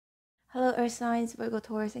Hello Earth signs, Virgo,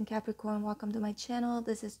 Taurus, and Capricorn. Welcome to my channel.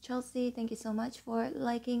 This is Chelsea. Thank you so much for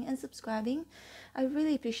liking and subscribing. I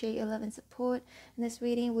really appreciate your love and support. In this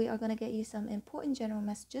reading, we are going to get you some important general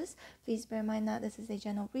messages. Please bear in mind that this is a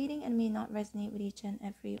general reading and may not resonate with each and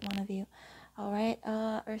every one of you. Alright,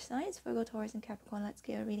 Earth signs, Virgo, Taurus, and Capricorn. Let's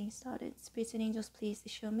get our reading started. Spirits and angels, please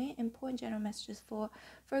show me important general messages for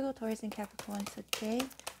Virgo, Taurus, and Capricorn today.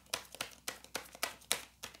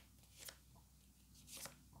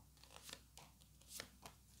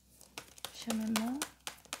 Show me more.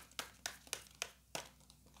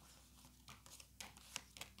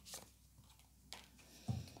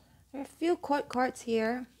 There are a few court cards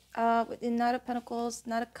here with the Knight of Pentacles,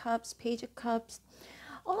 Knight of Cups, Page of Cups.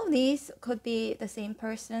 All of these could be the same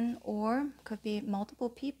person or could be multiple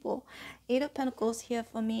people. Eight of Pentacles here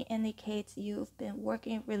for me indicates you've been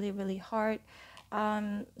working really hard.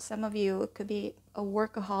 Some of you could be a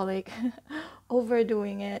workaholic,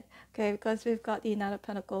 overdoing it, okay, because we've got the Knight of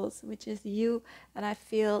Pentacles, which is you, and I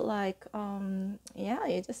feel like yeah,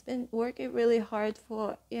 you've just been working really hard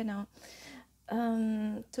for, you know,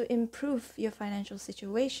 to improve your financial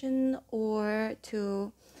situation or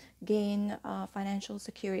to gain financial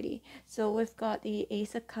security. So we've got the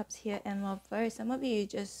Ace of Cups here and love verse. Some of you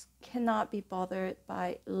just cannot be bothered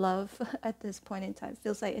by love at this point in time.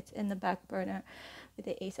 Feels like it's in the back burner with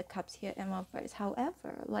the Ace of Cups here and love verse.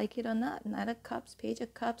 However, like it or not, Knight of Cups, Page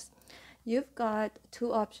of Cups, you've got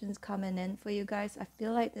two options coming in for you guys. I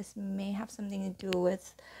feel like this may have something to do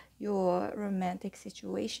with your romantic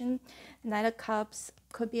situation. Knight of Cups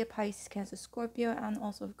could be a Pisces, Cancer, Scorpio, and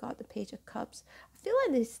also we've got the Page of Cups. I feel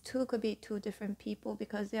like these two could be two different people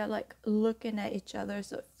because they're like looking at each other,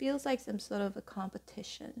 so it feels like some sort of a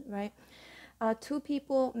competition, right? Two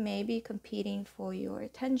people may be competing for your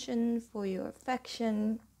attention, for your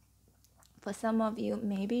affection. For some of you,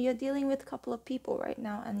 maybe you're dealing with a couple of people right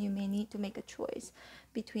now and you may need to make a choice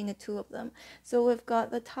between the two of them. So we've got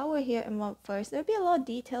the Tower here in love first. There'll be a lot of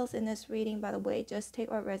details in this reading, by the way. Just take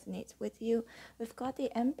what resonates with you. We've got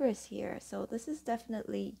the Empress here. So this is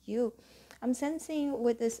definitely you. I'm sensing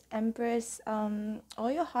with this Empress,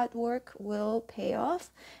 all your hard work will pay off.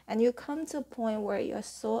 And you come to a point where you're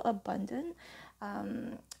so abundant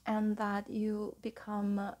and that you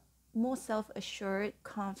become more self-assured,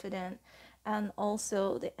 confident. And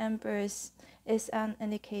also the Empress is an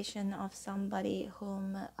indication of somebody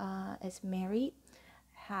whom is married,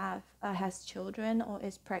 has children, or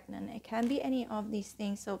is pregnant. It can be any of these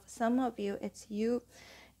things. So for some of you, it's you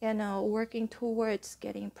know, working towards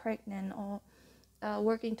getting pregnant, or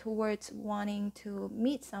working towards wanting to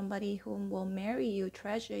meet somebody whom will marry you,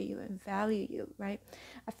 treasure you, and value you, right?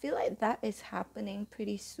 I feel like that is happening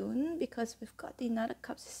pretty soon because we've got the Knight of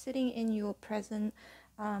Cups sitting in your present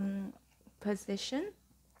position.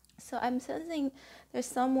 So I'm sensing there's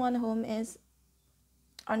someone whom is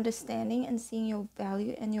understanding and seeing your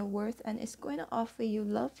value and your worth and is going to offer you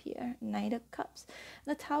love here. Knight of Cups.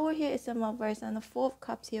 The Tower here is a reverse, and the Four of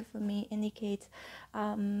Cups here for me indicates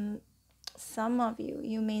some of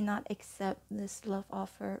you may not accept this love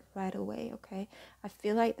offer right away, okay? I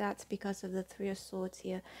feel like that's because of the Three of Swords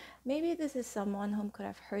here. Maybe this is someone who could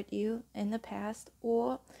have hurt you in the past,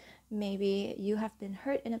 or maybe you have been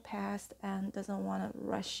hurt in the past and doesn't want to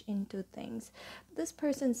rush into things. This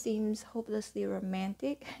person seems hopelessly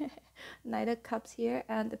romantic. Knight of Cups here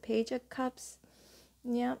and the Page of Cups.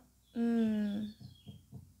 Yeah.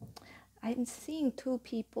 I'm seeing two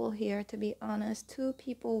people here, to be honest. Two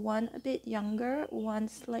people, one a bit younger, one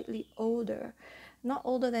slightly older. Not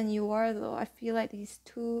older than you are, though. I feel like these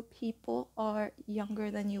two people are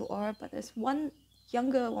younger than you are, but there's one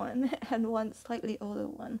younger one and one slightly older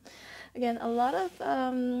one. Again, a lot of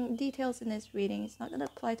details in this reading. It's not going to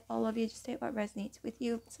apply to all of you. Just take what resonates with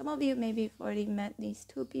you. Some of you maybe have already met these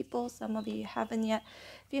two people. Some of you haven't yet.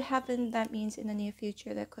 If you haven't, that means in the near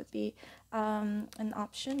future there could be an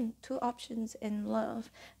option, two options in love.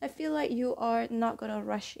 I feel like you are not going to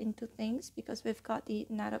rush into things because we've got the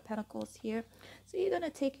Knight of Pentacles here. So you're going to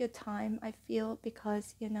take your time, I feel,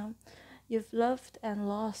 because, you know, you've loved and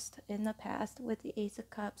lost in the past with the Ace of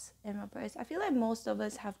Cups and reverse. I feel like most of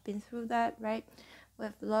us have been through that, right?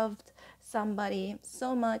 We've loved somebody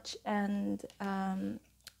so much and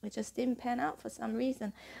it just didn't pan out for some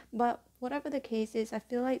reason. But whatever the case is, I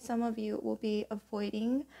feel like some of you will be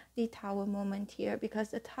avoiding the Tower moment here because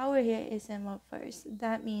the Tower here is in reverse.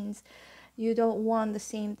 That means you don't want the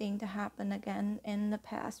same thing to happen again in the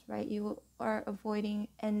past, right? You are avoiding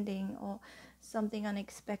ending or something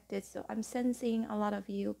unexpected. So I'm sensing a lot of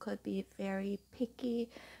you could be very picky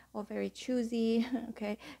or very choosy,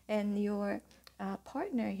 okay, and your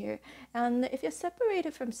partner here. And if you're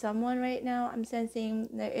separated from someone right now, I'm sensing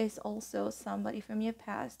there is also somebody from your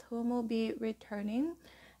past who will be returning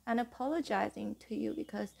and apologizing to you,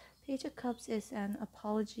 because Page of Cups is an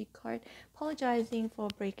apology card, apologizing for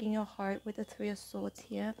breaking your heart with the Three of Swords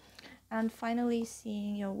here, and finally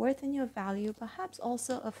seeing your worth and your value, perhaps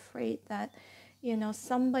also afraid that, you know,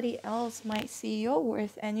 somebody else might see your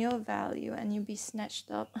worth and your value and you be snatched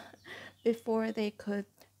up before they could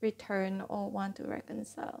return or want to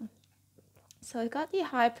reconcile. So I got the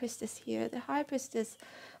High Priestess here. The High Priestess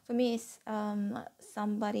for me is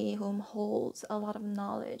somebody whom holds a lot of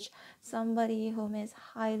knowledge, somebody whom is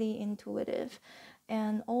highly intuitive,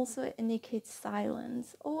 and also indicates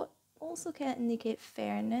silence, or also can indicate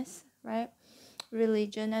fairness, right?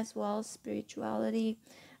 Religion as well, spirituality.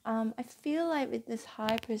 I feel like with this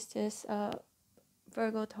High Priestess,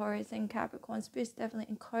 Virgo, Taurus, and Capricorn, Spirit is definitely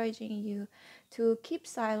encouraging you to keep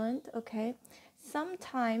silent, okay?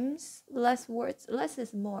 Sometimes less words, less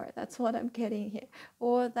is more. That's what I'm getting here.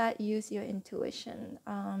 Or that use your intuition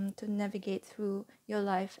to navigate through your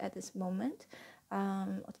life at this moment.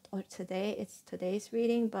 Or today, it's today's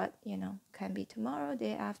reading, but you know, can be tomorrow,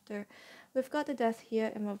 day after. We've got the Death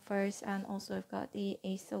here in reverse, and also we've got the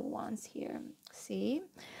Ace of Wands here. See?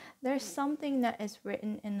 There's something that is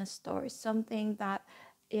written in the story, something that,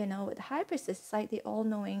 you know, with High Priestess, it's like the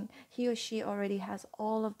all-knowing, he or she already has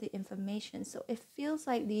all of the information. So it feels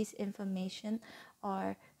like these information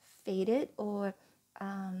are fated, or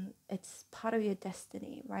it's part of your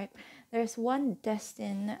destiny, right? There's one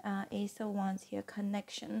destined Ace of Wands here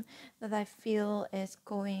connection that I feel is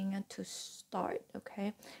going to start,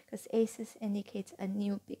 okay? Because Aces indicates a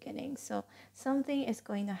new beginning, so something is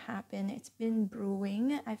going to happen. It's been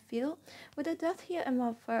brewing, I feel. With the Death here in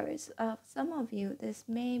reverse, some of you, this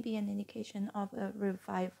may be an indication of a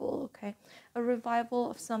revival, okay? A revival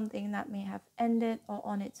of something that may have ended or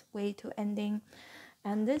on its way to ending.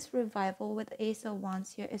 And this revival with Ace of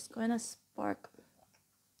Wands here is going to spark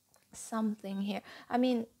something here. I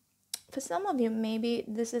mean, for some of you, maybe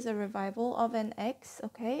this is a revival of an ex,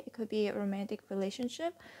 okay? It could be a romantic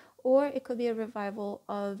relationship, or it could be a revival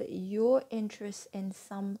of your interest in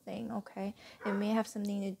something, okay? It may have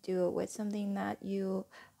something to do with something that you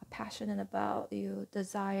are passionate about, you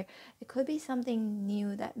desire. It could be something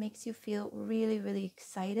new that makes you feel really, really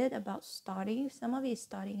excited about starting. Some of you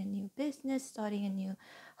starting a new business, starting a new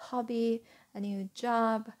hobby, a new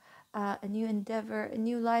job, a new endeavor, a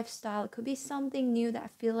new lifestyle. It could be something new that I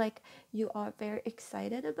feel like you are very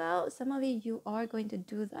excited about. Some of you are going to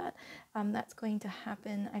do that. That's going to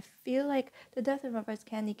happen. I feel like the Death in reverse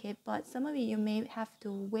can indicate, but some of you may have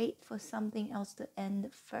to wait for something else to end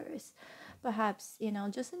first. Perhaps, you know,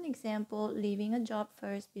 just an example, leaving a job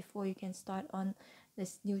first before you can start on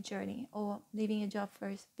this new journey, or leaving a job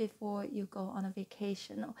first before you go on a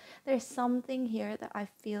vacation. There's something here that I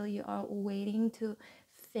feel you are waiting to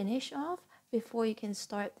finish off before you can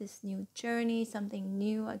start this new journey, something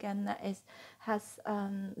new again that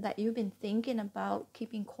that you've been thinking about,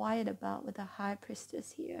 keeping quiet about, with the High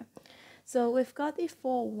Priestess here. So we've got the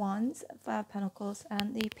Four Wands, Five of Pentacles,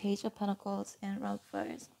 and the Page of Pentacles in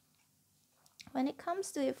reverse. When it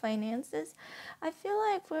comes to your finances, I feel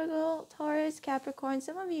like Virgo, Taurus, Capricorn,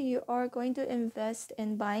 some of you are going to invest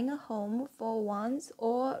in buying a home for once,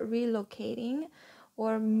 or relocating,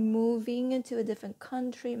 or moving into a different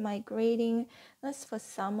country, migrating. That's for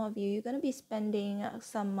some of you. You're going to be spending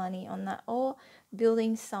some money on that, or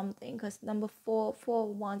building something, because number four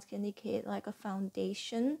wands can indicate like a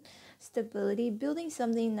foundation, stability, building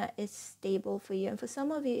something that is stable for you. And for some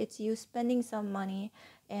of you, it's you spending some money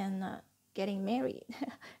and getting married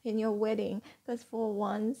in your wedding, because Four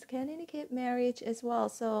Wands can indicate marriage as well.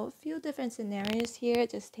 So a few different scenarios here.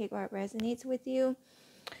 Just take what resonates with you.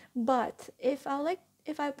 But if I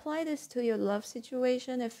apply this to your love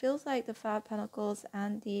situation, it feels like the Five of Pentacles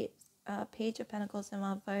and the Page of Pentacles in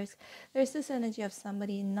reverse. There's this energy of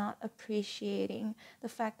somebody not appreciating the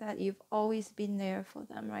fact that you've always been there for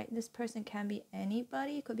them, right? This person can be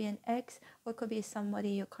anybody. It could be an ex, or it could be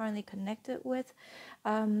somebody you're currently connected with.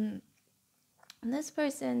 This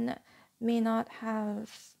person may not have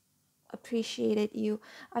appreciated you.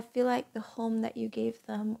 I feel like the home that you gave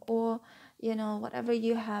them, or you know, whatever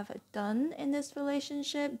you have done in this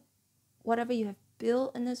relationship, whatever you have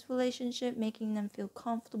built in this relationship, making them feel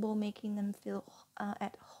comfortable, making them feel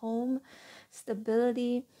at home,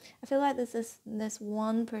 stability. I feel like this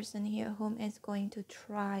one person here whom is going to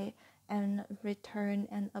try and return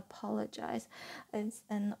and apologize. And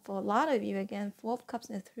for a lot of you, again, Four of Cups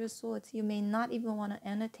and Three of Swords, you may not even want to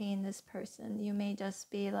entertain this person. You may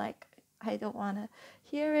just be like, I don't want to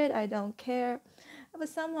hear it, I don't care. For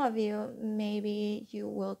some of you, maybe you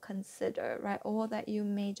will consider, right? Or that you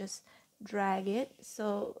may just drag it.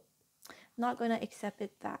 So not going to accept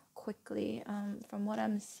it that quickly, from what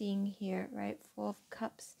I'm seeing here, right? Four of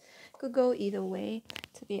Cups could go either way,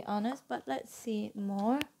 to be honest, but let's see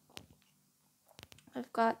more.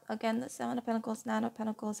 I've got again the Seven of Pentacles, Nine of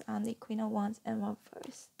Pentacles, and the Queen of Wands in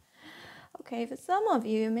reverse. Okay, for some of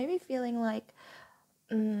you, you may be feeling like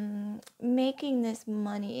making this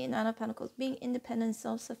money, Nine of Pentacles, being independent,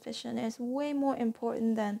 self-sufficient is way more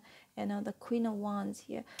important than, you know, the Queen of Wands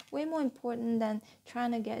here. Way more important than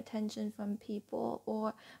trying to get attention from people,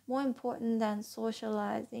 or more important than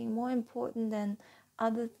socializing, more important than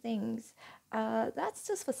other things. That's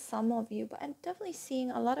just for some of you, but I'm definitely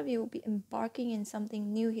seeing a lot of you will be embarking in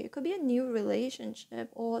something new here. It could be a new relationship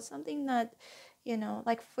or something that, you know,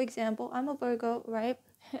 like for example, I'm a Virgo, right?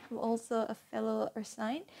 I'm also a fellow earth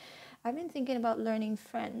sign. I've been thinking about learning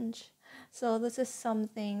French. So this is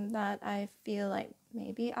something that I feel like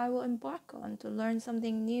maybe I will embark on, to learn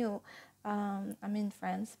something new. I'm in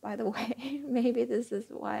France, by the way. Maybe this is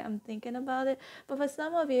why I'm thinking about it. But for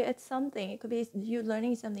some of you, it's something. It could be you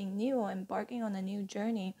learning something new or embarking on a new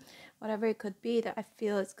journey. Whatever it could be that I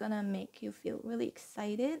feel is going to make you feel really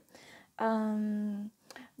excited.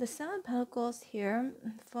 The Seven of Pentacles here,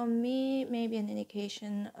 for me, maybe an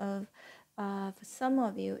indication of, for some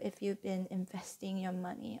of you, if you've been investing your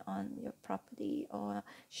money on your property or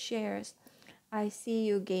shares, I see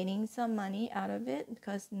you gaining some money out of it,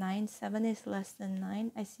 because 9, 7 is less than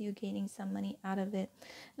 9. I see you gaining some money out of it.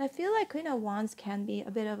 And I feel like Queen of Wands can be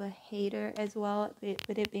a bit of a hater as well,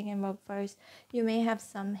 with it being in reverse. You may have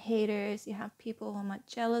some haters. You have people who are much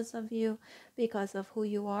jealous of you because of who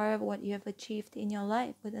you are, what you have achieved in your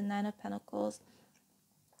life with the Nine of Pentacles.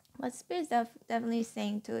 But Spirit's definitely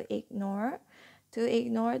saying to ignore.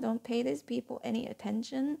 Don't pay these people any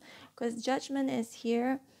attention, because judgment is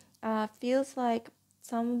here. Feels like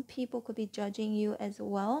some people could be judging you as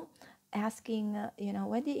well, asking, you know,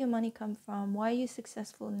 where did your money come from? Why are you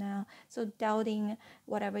successful now? So doubting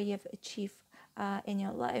whatever you've achieved in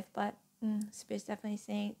your life. But Spirit's definitely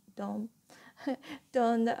saying don't,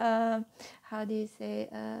 don't, how do you say,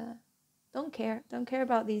 don't care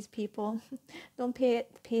about these people. Don't pay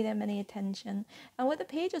them any attention. And with the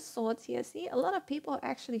Page of Swords here, see, a lot of people are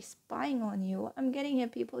actually spying on you. I'm getting here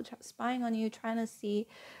people spying on you, trying to see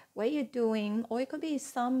what you're doing. Or it could be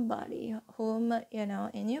somebody whom, you know,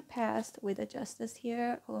 in your past, with the Justice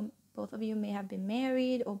here, whom both of you may have been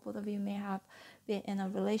married, or both of you may have been in a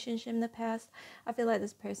relationship in the past. I feel like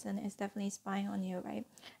this person is definitely spying on you, right?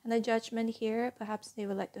 And the Judgment here, perhaps they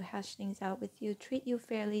would like to hash things out with you, treat you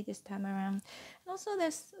fairly this time around. And also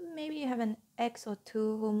there's, maybe you have an ex or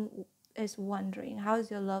two whom is wondering,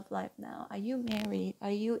 how's your love life now? Are you married?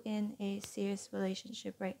 Are you in a serious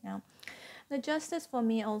relationship right now? The Justice for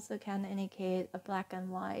me also can indicate a black and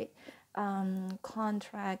white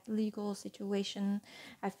contract, legal situation.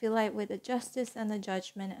 I feel like with the Justice and the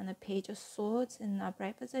Judgment and the Page of Swords in an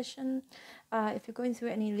upright position, if you're going through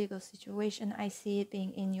any legal situation, I see it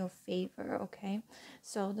being in your favor, okay?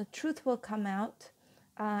 So the truth will come out,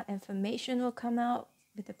 information will come out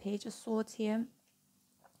with the Page of Swords here.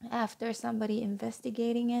 After somebody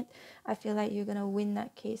investigating it, I feel like you're gonna win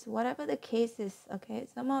that case, whatever the case is, okay?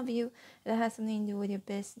 Some of you, it has something to do with your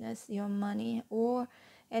business, your money, or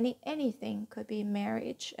anything. Could be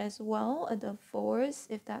marriage as well, a divorce,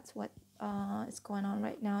 if that's what is going on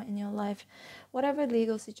right now in your life. Whatever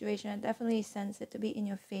legal situation, I definitely sense it to be in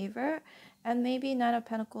your favor. And maybe Nine of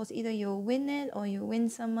Pentacles, either you'll win it or you win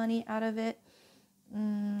some money out of it.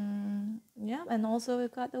 Yeah, and also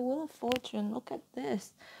we've got the Wheel of Fortune. Look at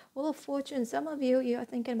this Wheel of Fortune. Some of you are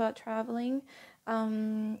thinking about traveling,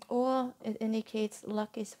 or it indicates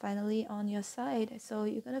luck is finally on your side. So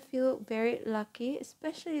you're gonna feel very lucky,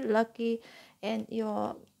 especially lucky in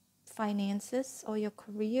your finances or your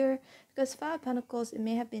career, because Five of Pentacles, it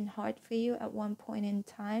may have been hard for you at one point in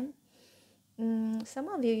time. Some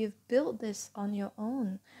of you, you've built this on your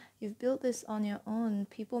own. You've built this on your own.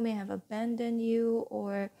 People may have abandoned you,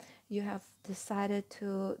 or you have decided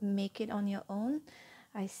to make it on your own.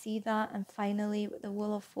 I see that. And finally, with the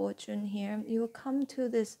Wheel of Fortune here, you will come to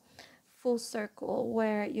this full circle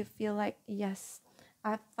where you feel like, yes,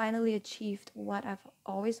 I've finally achieved what I've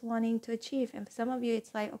always wanting to achieve. And for some of you,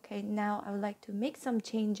 it's like, okay, now I would like to make some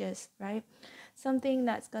changes, right? Something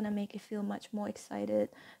that's going to make you feel much more excited.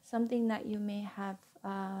 Something that you may have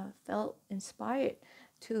felt inspired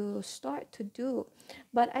to start to do.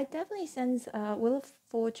 But I definitely sense Wheel of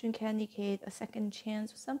Fortune can indicate a second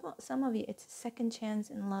chance. Some of you, it's a second chance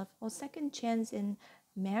in love, or second chance in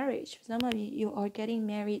marriage. Some of you, you are getting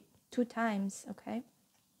married 2 times, okay?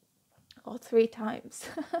 or 3 times.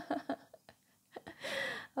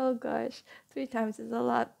 Oh gosh, 3 times is a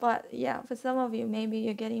lot. But yeah, for some of you, maybe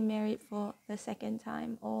you're getting married for the second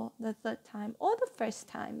time or the third time or the first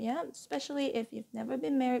time. Yeah, especially if you've never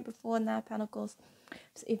been married before. Nine of Pentacles.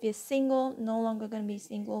 So if you're single, no longer going to be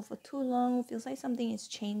single for too long. Feels like something is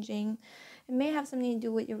changing. It may have something to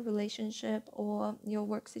do with your relationship or your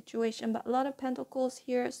work situation, but a lot of Pentacles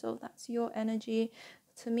here, so that's your energy.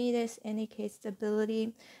 To me, this indicates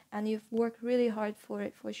stability, and you've worked really hard for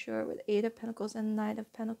it for sure. With Eight of Pentacles and Knight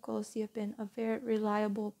of Pentacles, you've been a very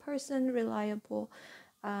reliable person, reliable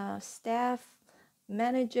staff,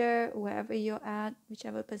 manager, wherever you're at,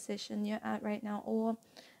 whichever position you're at right now, or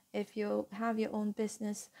if you have your own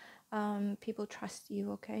business, people trust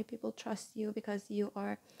you. Okay, people trust you because you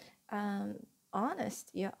are honest.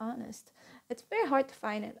 You're honest. It's very hard to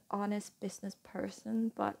find an honest business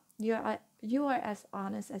person, but you are as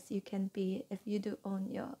honest as you can be if you do own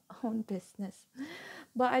your own business.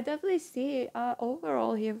 But I definitely see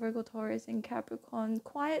overall here, Virgo, Taurus, and Capricorn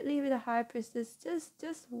quietly with a High Priestess.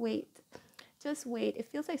 Just wait. Just wait. It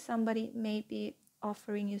feels like somebody may be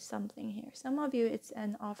offering you something here. Some of you, it's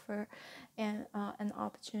an offer and an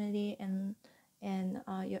opportunity and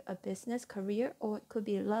a business career, or it could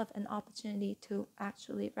be love, an opportunity to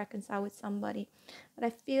actually reconcile with somebody. But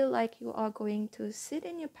I feel like you are going to sit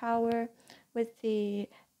in your power with the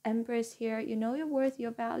Empress here. You know your worth,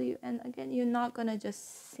 your value, and again, you're not gonna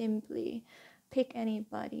just simply pick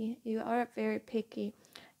anybody. You are very picky,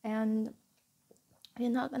 and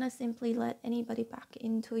you're not gonna simply let anybody back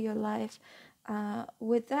into your life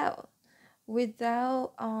without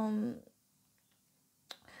without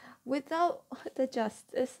the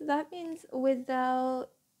justice. That means without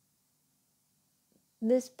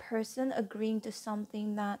this person agreeing to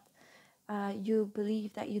something that you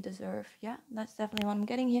believe that you deserve. Yeah, that's definitely what I'm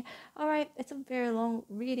getting here. All right, it's a very long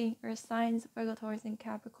reading. Earth signs, Virgo, Taurus, and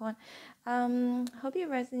Capricorn. Hope you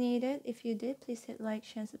resonated. If you did, please hit like,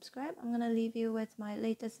 share, and subscribe. I'm gonna leave you with my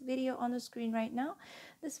latest video on the screen right now.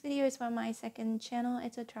 This video is from my second channel.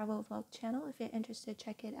 It's a travel vlog channel. If you're interested,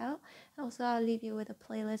 check it out. Also, I'll leave you with a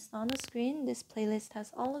playlist on the screen. This playlist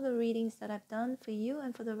has all of the readings that I've done for you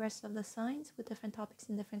and for the rest of the signs with different topics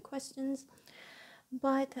and different questions.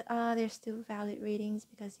 But they're still valid readings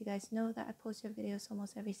because you guys know that I post your videos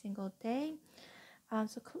almost every single day.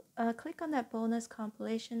 So click on that bonus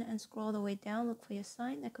compilation and scroll all the way down. Look for your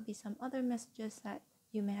sign. There could be some other messages that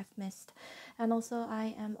you may have missed. And also,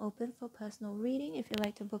 I am open for personal reading. If you'd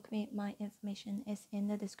like to book me, my information is in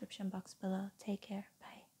the description box below. Take care.